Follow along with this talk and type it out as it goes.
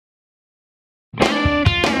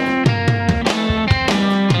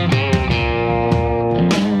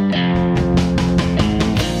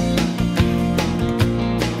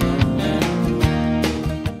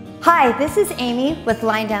Hi, this is Amy with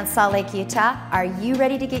Line Dance Salt Lake, Utah. Are you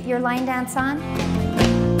ready to get your line dance on?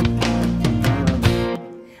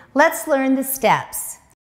 Let's learn the steps.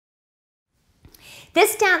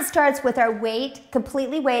 This dance starts with our weight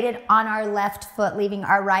completely weighted on our left foot, leaving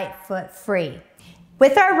our right foot free.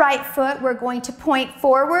 With our right foot, we're going to point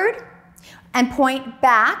forward and point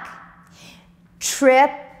back,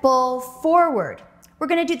 triple forward. We're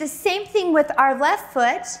going to do the same thing with our left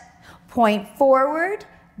foot, point forward,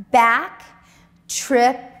 back,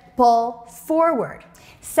 triple forward.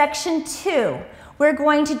 Section 2, we're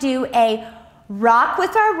going to do a rock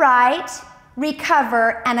with our right,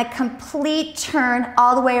 recover, and a complete turn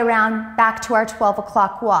all the way around back to our 12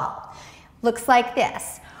 o'clock wall. Looks like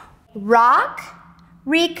this. Rock,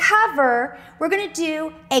 recover, we're going to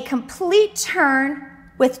do a complete turn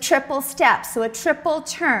with triple steps. So a triple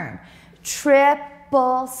turn,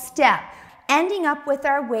 triple step, ending up with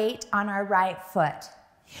our weight on our right foot.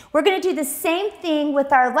 We're going to do the same thing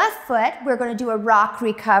with our left foot. We're going to do a rock,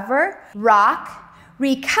 recover, rock,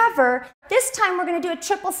 recover. This time we're going to do a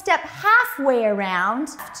triple step halfway around,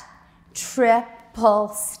 triple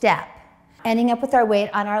step, ending up with our weight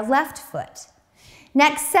on our left foot.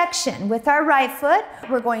 Next section, with our right foot,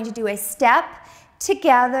 we're going to do a step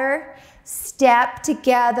together,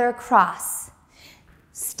 cross.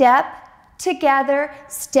 Step together,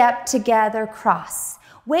 cross.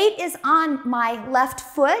 Weight is on my left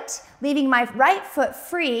foot, leaving my right foot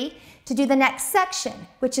free to do the next section,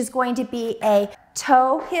 which is going to be a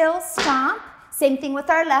toe, heel, stomp. Same thing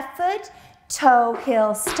with our left foot, toe,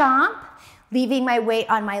 heel, stomp, leaving my weight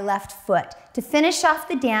on my left foot to finish off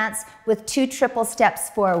the dance with 2 triple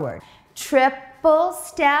steps forward. Triple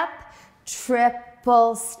step,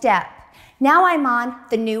 triple step. Now I'm on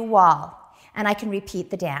the new wall, and I can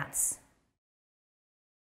repeat the dance.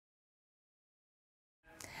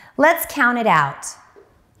 Let's count it out.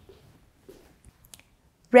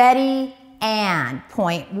 Ready, and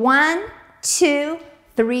point 1, 2,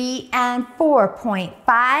 3, and 4. Point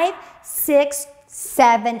 5, 6,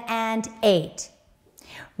 7, and 8.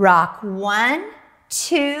 Rock 1,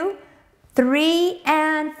 2, 3,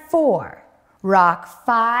 and 4. Rock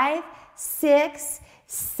 5, 6,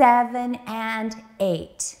 7, and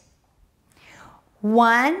 8.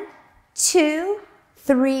 1, 2,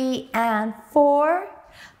 3, and 4.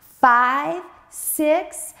 5,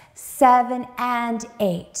 6, 7, and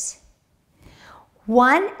 8.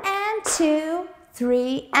 1 and 2,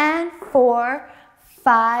 3 and 4,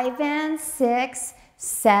 5 and 6,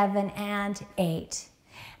 7 and 8.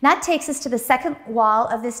 That takes us to the second wall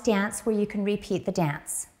of this dance where you can repeat the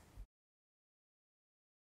dance.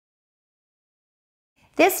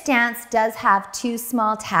 This dance does have 2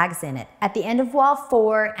 small tags in it, at the end of wall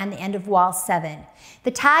 4 and the end of wall 7.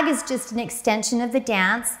 The tag is just an extension of the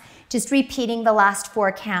dance, just repeating the last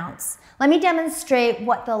 4 counts. Let me demonstrate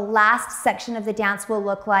what the last section of the dance will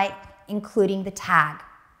look like, including the tag.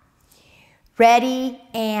 Ready,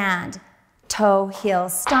 and toe, heel,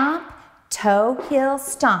 stomp, triple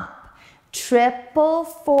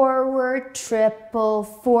forward, triple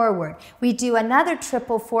forward. We do another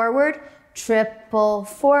triple forward, triple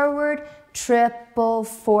forward, triple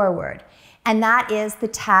forward. And that is the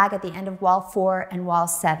tag at the end of wall 4 and wall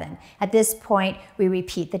 7. At this point, we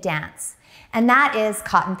repeat the dance. And that is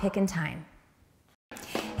cotton pickin' time.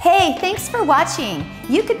 Hey, thanks for watching.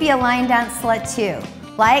 You could be a line dance slut too.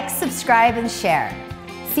 Like, subscribe, and share.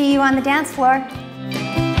 See you on the dance floor.